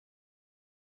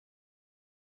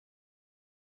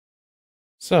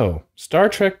So, Star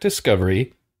Trek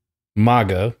Discovery,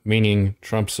 MAGA, meaning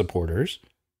Trump supporters,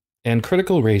 and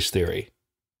critical race theory.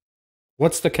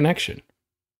 What's the connection?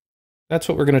 That's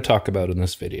what we're going to talk about in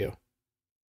this video.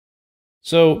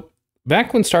 So,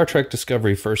 back when Star Trek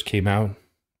Discovery first came out,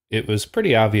 it was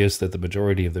pretty obvious that the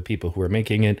majority of the people who were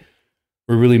making it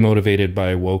were really motivated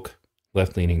by woke,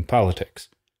 left-leaning politics.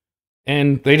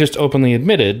 And they just openly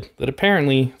admitted that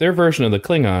apparently their version of the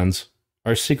Klingons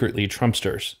are secretly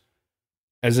Trumpsters.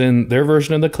 As in, their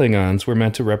version of the Klingons were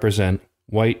meant to represent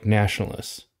white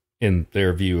nationalists, in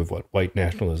their view of what white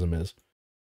nationalism is.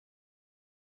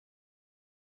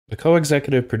 The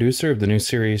co-executive producer of the new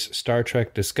series Star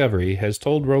Trek Discovery has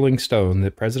told Rolling Stone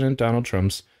that President Donald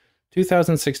Trump's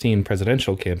 2016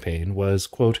 presidential campaign was,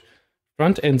 quote,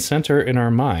 front and center in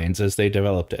our minds as they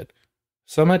developed it.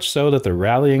 So much so that the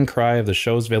rallying cry of the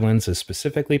show's villains is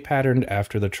specifically patterned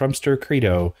after the Trumpster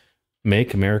credo,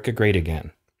 Make America Great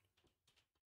Again.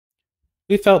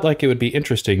 We felt like it would be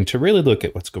interesting to really look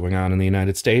at what's going on in the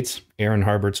United States, Aaron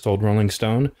Harberts told Rolling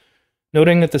Stone,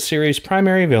 noting that the series'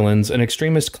 primary villains, an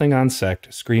extremist Klingon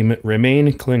sect, scream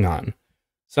Remain Klingon,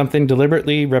 something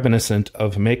deliberately reminiscent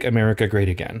of Make America Great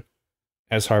Again.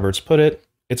 As Harberts put it,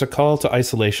 it's a call to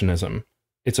isolationism.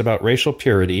 It's about racial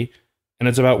purity, and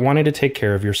it's about wanting to take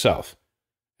care of yourself.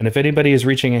 And if anybody is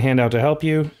reaching a hand out to help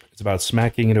you, it's about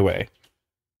smacking it away.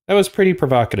 That was pretty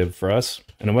provocative for us,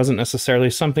 and it wasn't necessarily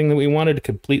something that we wanted to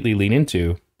completely lean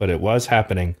into, but it was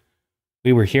happening.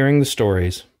 We were hearing the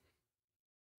stories.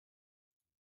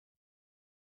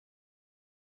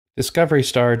 Discovery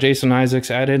star Jason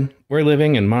Isaacs added, "We're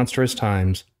living in monstrous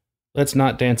times. Let's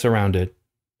not dance around it.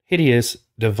 Hideous,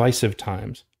 divisive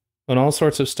times, when all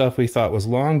sorts of stuff we thought was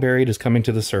long buried is coming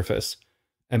to the surface,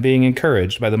 and being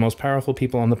encouraged by the most powerful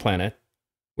people on the planet.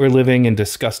 We're living in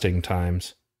disgusting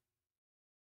times."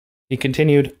 He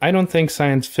continued, "I don't think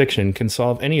science fiction can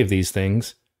solve any of these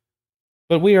things,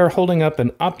 but we are holding up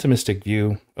an optimistic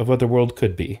view of what the world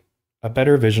could be, a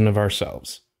better vision of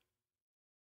ourselves."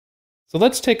 So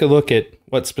let's take a look at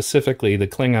what specifically the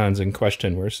Klingons in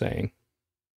question were saying.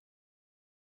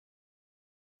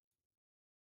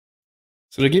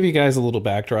 So to give you guys a little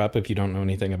backdrop, if you don't know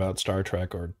anything about Star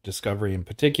Trek or Discovery in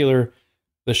particular,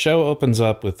 the show opens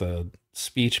up with a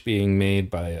speech being made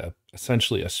by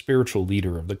essentially a spiritual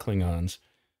leader of the Klingons.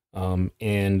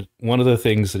 And one of the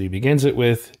things that he begins it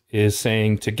with is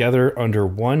saying, "Together under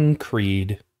one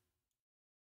creed,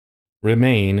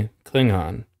 remain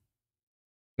Klingon."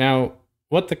 Now,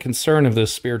 what the concern of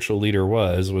this spiritual leader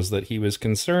was that he was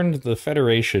concerned the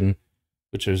Federation,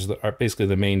 which is basically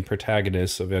the main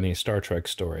protagonist of any Star Trek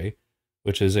story,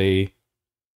 which is a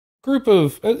group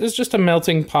of, it's just a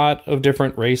melting pot of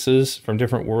different races from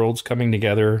different worlds coming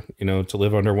together, to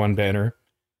live under one banner,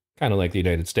 kind of like the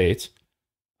United States.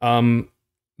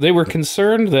 They were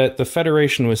concerned that the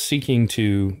Federation was seeking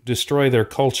to destroy their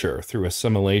culture through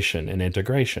assimilation and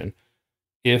integration.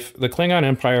 If the Klingon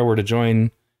Empire were to join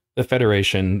the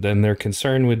Federation, then their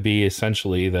concern would be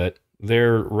essentially that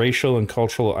their racial and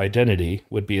cultural identity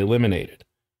would be eliminated.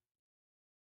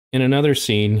 In another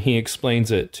scene, he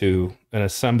explains it to an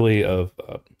assembly of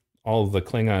all of the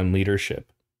Klingon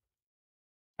leadership.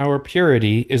 "Our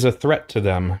purity is a threat to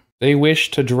them. They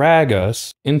wish to drag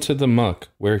us into the muck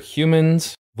where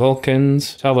humans,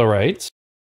 Vulcans, Tellarites,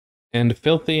 and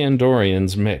filthy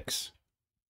Andorians mix."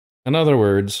 In other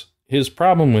words, his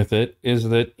problem with it is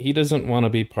that he doesn't want to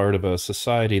be part of a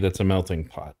society that's a melting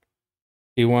pot.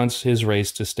 He wants his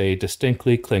race to stay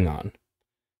distinctly Klingon.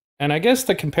 And I guess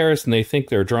the comparison they think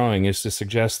they're drawing is to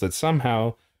suggest that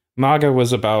somehow MAGA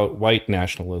was about white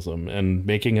nationalism and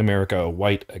making America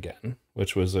white again,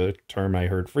 which was a term I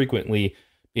heard frequently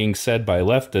being said by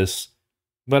leftists,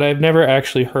 but I've never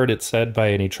actually heard it said by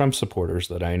any Trump supporters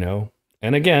that I know.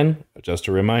 And again, just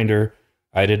a reminder,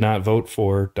 I did not vote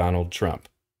for Donald Trump.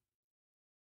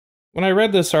 When I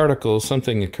read this article,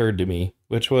 something occurred to me,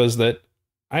 which was that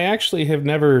I actually have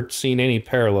never seen any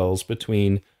parallels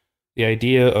between the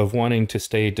idea of wanting to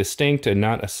stay distinct and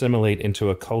not assimilate into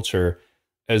a culture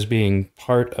as being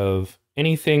part of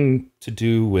anything to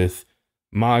do with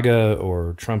MAGA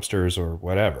or Trumpsters or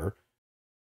whatever.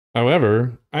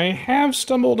 However, I have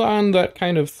stumbled on that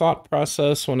kind of thought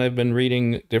process when I've been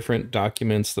reading different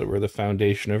documents that were the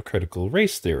foundation of critical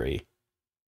race theory.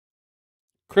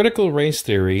 Critical race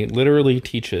theory literally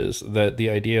teaches that the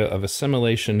idea of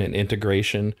assimilation and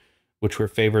integration, which were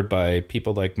favored by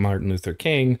people like Martin Luther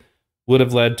King, would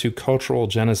have led to cultural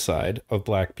genocide of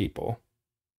black people.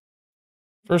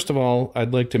 First of all,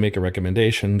 I'd like to make a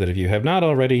recommendation that if you have not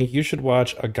already, you should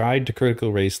watch A Guide to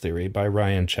Critical Race Theory by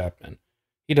Ryan Chapman.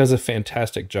 He does a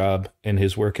fantastic job, and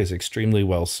his work is extremely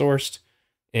well sourced,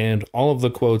 And all of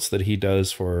the quotes that he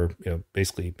does for,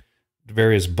 basically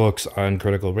various books on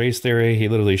critical race theory, he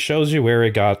literally shows you where he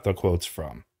got the quotes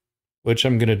from, which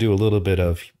I'm going to do a little bit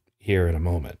of here in a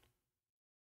moment.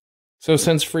 So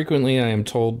since frequently I am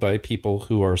told by people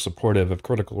who are supportive of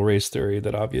critical race theory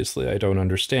that obviously I don't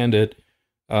understand it,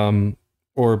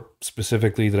 or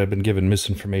specifically that I've been given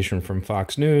misinformation from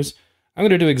Fox News, I'm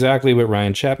going to do exactly what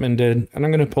Ryan Chapman did, and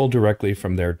I'm going to pull directly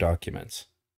from their documents.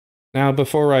 Now,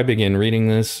 before I begin reading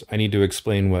this, I need to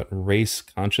explain what race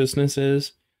consciousness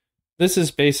is. This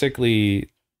is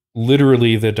basically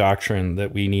literally the doctrine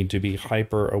that we need to be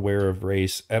hyper aware of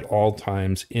race at all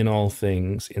times in all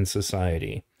things in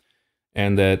society.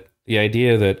 And that the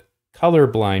idea that color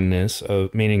blindness,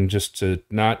 meaning just to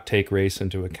not take race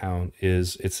into account,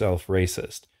 is itself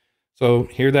racist. So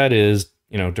here that is,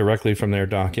 directly from their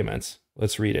documents.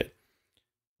 Let's read it.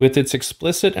 With its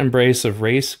explicit embrace of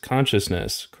race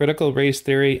consciousness, critical race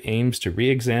theory aims to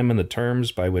re-examine the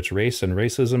terms by which race and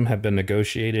racism have been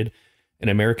negotiated in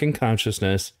American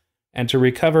consciousness, and to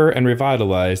recover and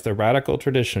revitalize the radical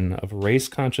tradition of race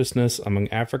consciousness among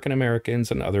African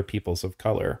Americans and other peoples of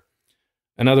color.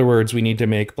 In other words, we need to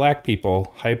make black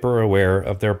people hyper-aware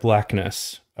of their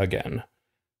blackness again,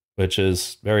 which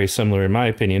is very similar, in my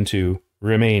opinion, to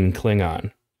remain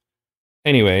Klingon.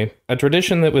 Anyway, a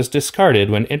tradition that was discarded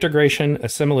when integration,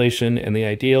 assimilation, and the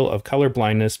ideal of color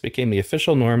blindness became the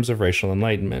official norms of racial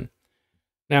enlightenment.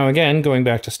 Now again, going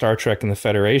back to Star Trek and the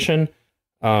Federation,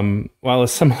 while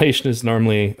assimilation is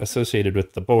normally associated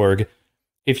with the Borg,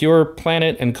 if your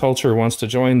planet and culture wants to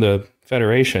join the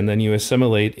Federation, then you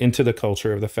assimilate into the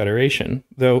culture of the Federation,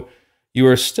 though you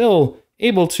are still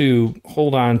able to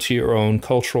hold on to your own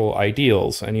cultural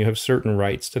ideals, and you have certain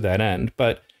rights to that end.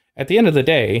 But at the end of the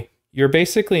day, you're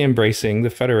basically embracing the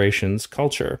Federation's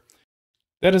culture.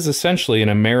 That is essentially an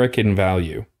American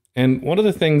value. And one of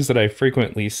the things that I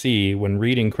frequently see when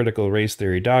reading critical race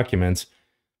theory documents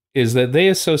is that they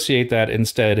associate that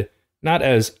instead not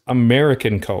as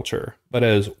American culture, but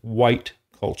as white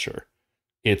culture.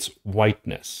 It's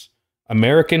whiteness.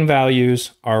 American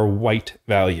values are white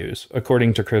values,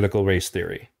 according to critical race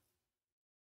theory.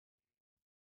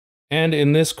 And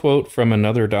in this quote from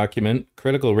another document,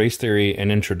 Critical Race Theory and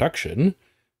Introduction,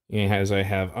 as I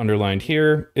have underlined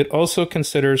here, it also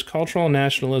considers cultural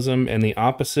nationalism and the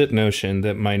opposite notion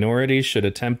that minorities should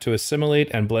attempt to assimilate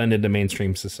and blend into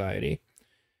mainstream society.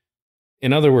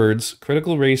 In other words,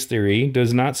 critical race theory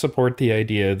does not support the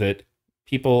idea that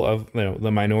people of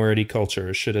the minority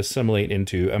culture should assimilate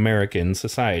into American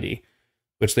society,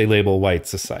 which they label white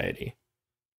society.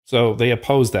 So they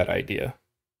oppose that idea.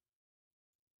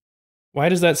 Why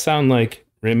does that sound like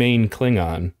remain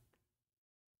Klingon?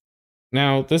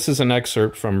 Now, this is an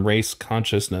excerpt from Race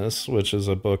Consciousness, which is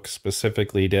a book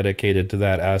specifically dedicated to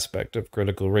that aspect of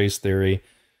critical race theory.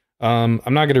 I'm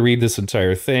not going to read this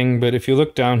entire thing, but if you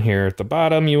look down here at the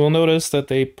bottom, you will notice that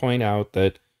they point out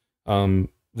that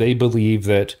they believe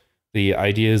that the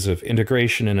ideas of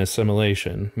integration and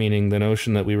assimilation, meaning the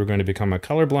notion that we were going to become a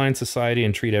colorblind society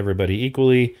and treat everybody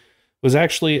equally, was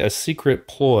actually a secret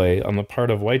ploy on the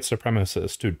part of white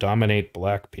supremacists to dominate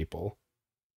black people.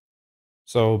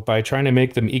 So by trying to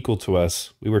make them equal to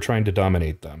us, we were trying to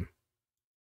dominate them.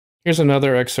 Here's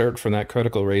another excerpt from that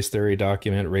critical race theory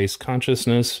document, Race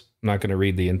Consciousness. I'm not going to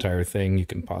read the entire thing. You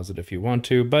can pause it if you want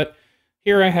to. But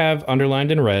here I have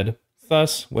underlined in red,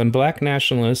 thus, when black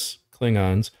nationalists,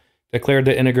 Klingons, declared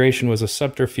that integration was a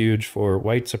subterfuge for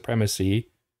white supremacy,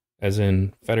 as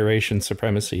in Federation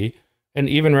supremacy, and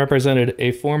even represented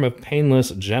a form of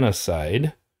painless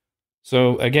genocide.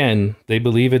 So again, they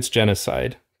believe it's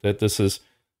genocide, that this is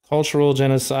cultural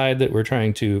genocide, that we're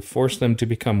trying to force them to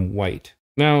become white.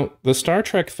 Now, the Star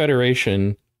Trek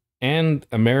Federation and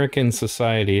American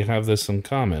society have this in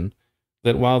common,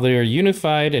 that while they are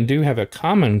unified and do have a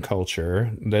common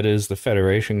culture, that is the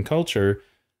Federation culture,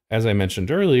 as I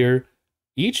mentioned earlier,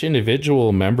 each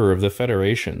individual member of the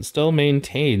Federation still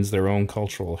maintains their own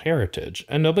cultural heritage,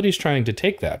 and nobody's trying to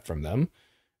take that from them,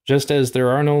 just as there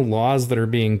are no laws that are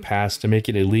being passed to make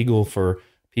it illegal for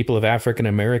people of African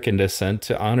American descent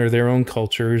to honor their own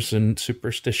cultures and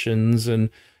superstitions and,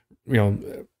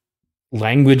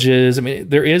 languages. I mean,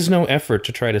 there is no effort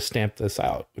to try to stamp this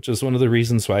out, which is one of the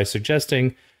reasons why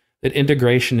suggesting that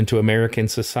integration into American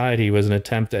society was an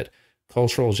attempt at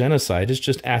cultural genocide is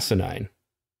just asinine.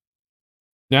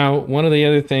 Now, one of the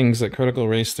other things that critical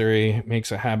race theory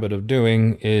makes a habit of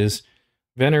doing is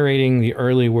venerating the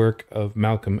early work of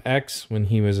Malcolm X when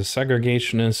he was a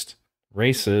segregationist,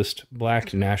 racist,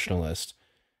 black nationalist.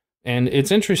 And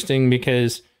it's interesting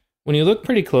because When you look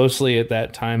pretty closely at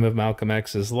that time of Malcolm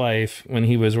X's life, when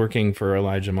he was working for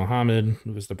Elijah Muhammad,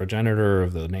 who was the progenitor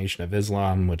of the Nation of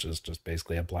Islam, which is just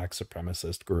basically a black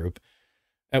supremacist group,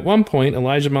 at one point,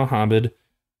 Elijah Muhammad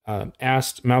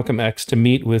asked Malcolm X to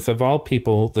meet with, of all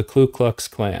people, the Ku Klux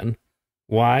Klan.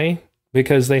 Why?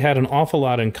 Because they had an awful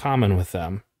lot in common with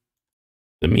them.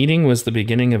 The meeting was the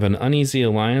beginning of an uneasy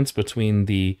alliance between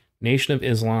the Nation of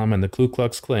Islam and the Ku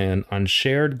Klux Klan on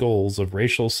shared goals of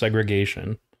racial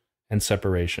segregation and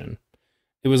separation.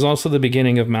 It was also the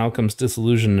beginning of Malcolm's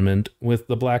disillusionment with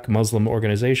the black Muslim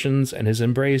organizations and his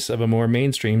embrace of a more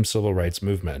mainstream civil rights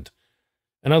movement.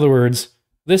 In other words,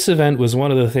 this event was one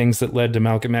of the things that led to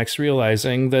Malcolm X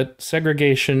realizing that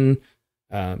segregation,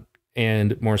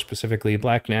 and more specifically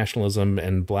black nationalism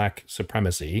and black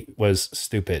supremacy, was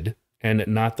stupid and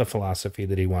not the philosophy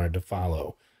that he wanted to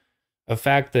follow. A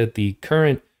fact that the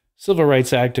current civil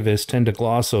rights activists tend to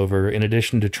gloss over, in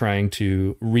addition to trying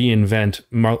to reinvent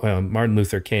Martin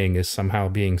Luther King as somehow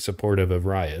being supportive of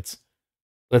riots.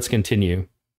 Let's continue.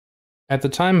 At the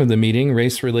time of the meeting,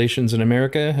 race relations in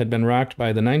America had been rocked by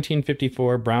the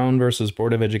 1954 Brown versus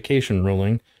Board of Education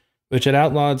ruling, which had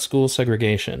outlawed school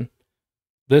segregation.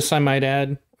 This, I might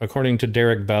add, according to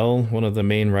Derek Bell, one of the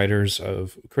main writers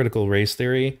of critical race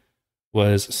theory,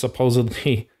 was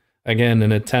supposedly, again,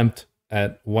 an attempt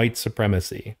at white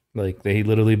supremacy. Like, they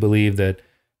literally believed that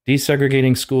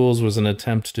desegregating schools was an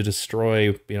attempt to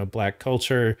destroy, black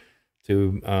culture,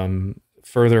 to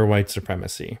further white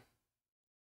supremacy.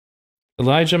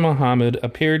 Elijah Muhammad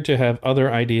appeared to have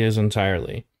other ideas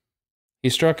entirely. He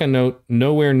struck a note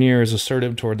nowhere near as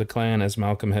assertive toward the Klan as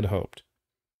Malcolm had hoped.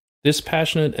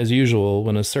 Dispassionate as usual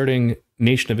when asserting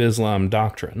Nation of Islam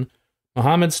doctrine,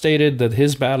 Muhammad stated that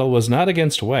his battle was not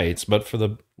against whites, but for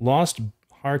the lost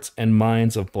hearts and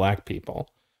minds of black people.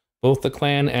 Both the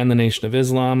Klan and the Nation of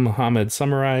Islam, Muhammad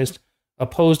summarized,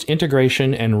 opposed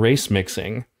integration and race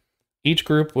mixing. Each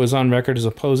group was on record as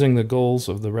opposing the goals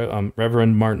of the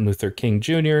Reverend Martin Luther King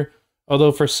Jr.,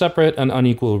 although for separate and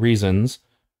unequal reasons.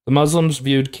 The Muslims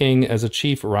viewed King as a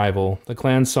chief rival. The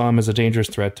Klan saw him as a dangerous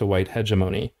threat to white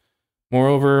hegemony.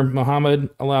 Moreover, Muhammad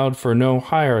allowed for no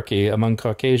hierarchy among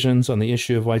Caucasians on the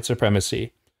issue of white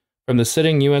supremacy. From the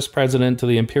sitting U.S. president to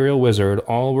the imperial wizard,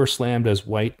 all were slammed as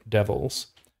white devils.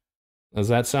 Does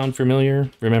that sound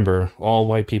familiar? Remember, all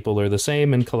white people are the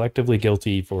same and collectively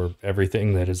guilty for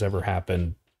everything that has ever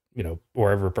happened,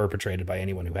 or ever perpetrated by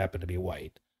anyone who happened to be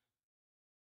white.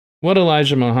 What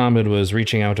Elijah Muhammad was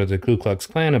reaching out to the Ku Klux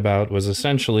Klan about was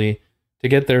essentially to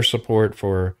get their support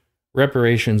for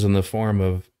reparations in the form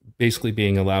of basically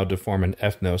being allowed to form an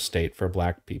ethno-state for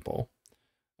black people.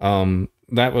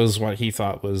 That was what he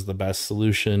thought was the best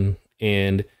solution,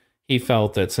 and he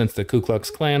felt that since the Ku Klux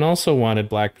Klan also wanted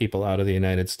black people out of the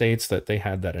United States, that they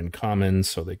had that in common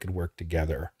so they could work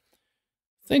together.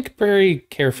 Think very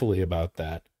carefully about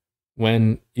that.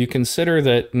 When you consider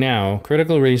that now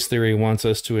critical race theory wants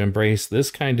us to embrace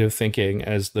this kind of thinking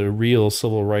as the real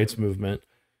civil rights movement,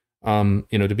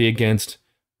 to be against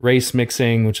race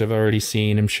mixing, which I've already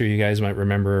seen. I'm sure you guys might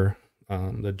remember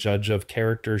the Judge of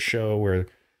Character show where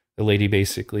the lady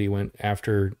basically went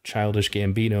after Childish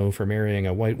Gambino for marrying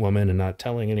a white woman and not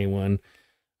telling anyone.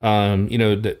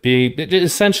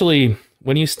 Essentially,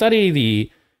 when you study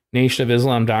the Nation of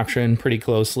Islam doctrine pretty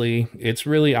closely, it's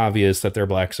really obvious that they're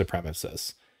black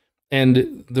supremacists.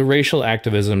 And the racial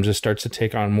activism just starts to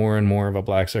take on more and more of a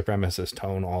black supremacist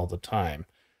tone all the time.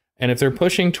 And if they're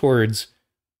pushing towards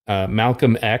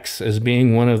Malcolm X as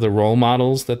being one of the role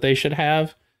models that they should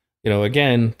have,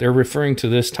 again, they're referring to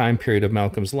this time period of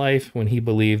Malcolm's life when he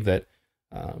believed that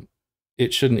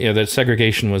it shouldn't, that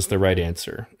segregation was the right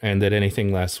answer and that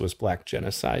anything less was black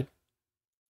genocide.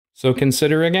 So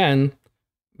consider again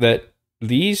that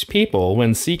these people,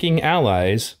 when seeking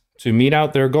allies to meet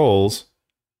out their goals,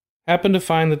 happened to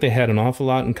find that they had an awful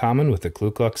lot in common with the Ku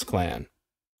Klux Klan.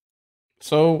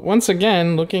 So once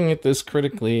again, looking at this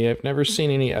critically, I've never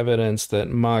seen any evidence that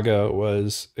MAGA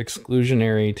was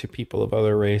exclusionary to people of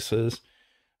other races.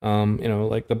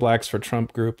 Like the Blacks for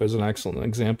Trump group is an excellent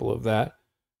example of that.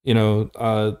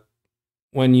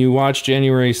 When you watch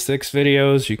January 6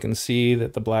 videos, you can see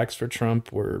that the Blacks for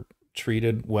Trump were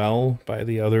treated well by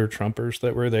the other Trumpers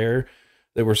that were there,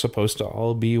 that were supposed to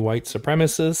all be white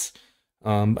supremacists.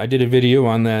 I did a video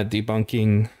on that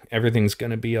debunking everything's going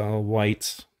to be all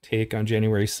whites take on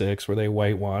January 6th, where they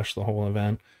whitewash the whole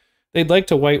event. They'd like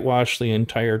to whitewash the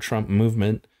entire Trump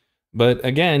movement. But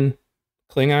again,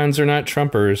 Klingons are not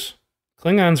Trumpers.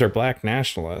 Klingons are black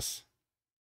nationalists.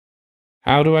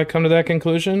 How do I come to that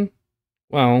conclusion?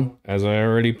 Well, as I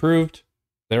already proved,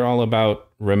 they're all about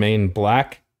remain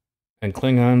black, and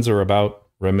Klingons are about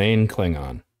remain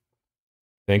Klingon.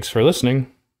 Thanks for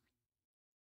listening.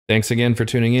 Thanks again for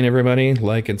tuning in, everybody.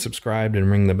 Like and subscribe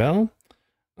and ring the bell.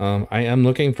 I am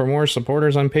looking for more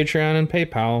supporters on Patreon and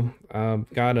PayPal.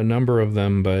 Got a number of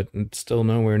them, but it's still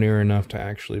nowhere near enough to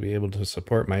actually be able to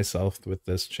support myself with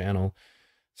this channel.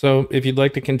 So if you'd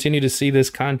like to continue to see this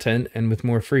content and with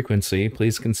more frequency,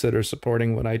 please consider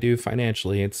supporting what I do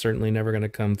financially. It's certainly never going to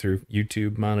come through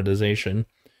YouTube monetization.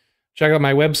 Check out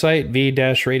my website,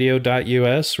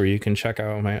 v-radio.us, where you can check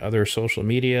out my other social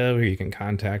media, where you can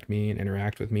contact me and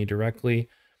interact with me directly.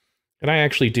 And I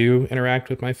actually do interact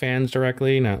with my fans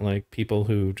directly, not like people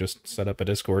who just set up a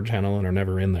Discord channel and are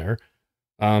never in there.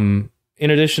 In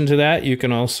addition to that, you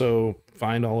can also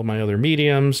find all of my other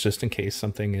mediums, just in case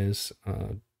something is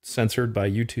censored by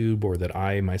YouTube or that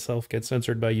I myself get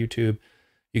censored by YouTube.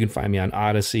 You can find me on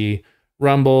Odyssey,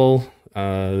 Rumble,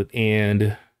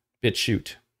 and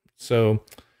BitChute. So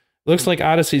looks like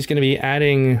Odyssey is going to be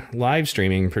adding live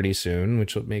streaming pretty soon,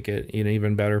 which will make it an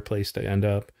even better place to end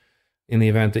up in the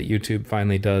event that YouTube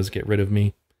finally does get rid of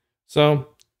me. So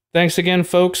thanks again,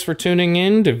 folks, for tuning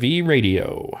in to V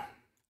Radio.